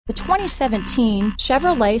The 2017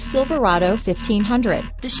 Chevrolet Silverado 1500.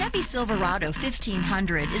 The Chevy Silverado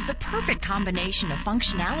 1500 is the perfect combination of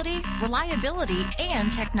functionality, reliability,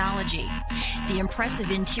 and technology. The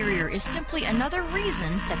impressive interior is simply another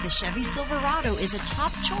reason that the Chevy Silverado is a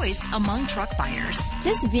top choice among truck buyers.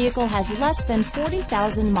 This vehicle has less than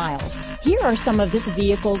 40,000 miles. Here are some of this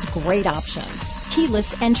vehicle's great options: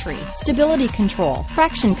 keyless entry, stability control,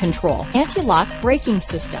 traction control, anti-lock braking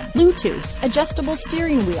system, Bluetooth, adjustable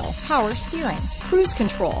steering wheel, power steering, cruise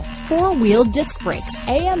control, four-wheel disc brakes,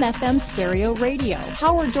 AM/FM stereo radio,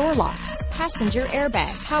 power door locks, passenger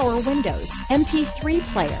airbag, power windows, MP3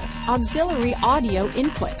 player, auxiliary audio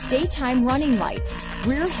input, daytime running lights,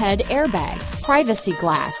 rear head airbag, privacy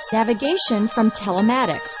glass, navigation from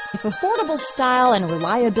telematics. If affordable style and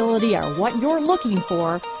reliability are what you're looking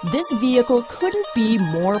for, this vehicle couldn't be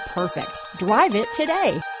more perfect. Drive it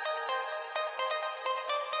today.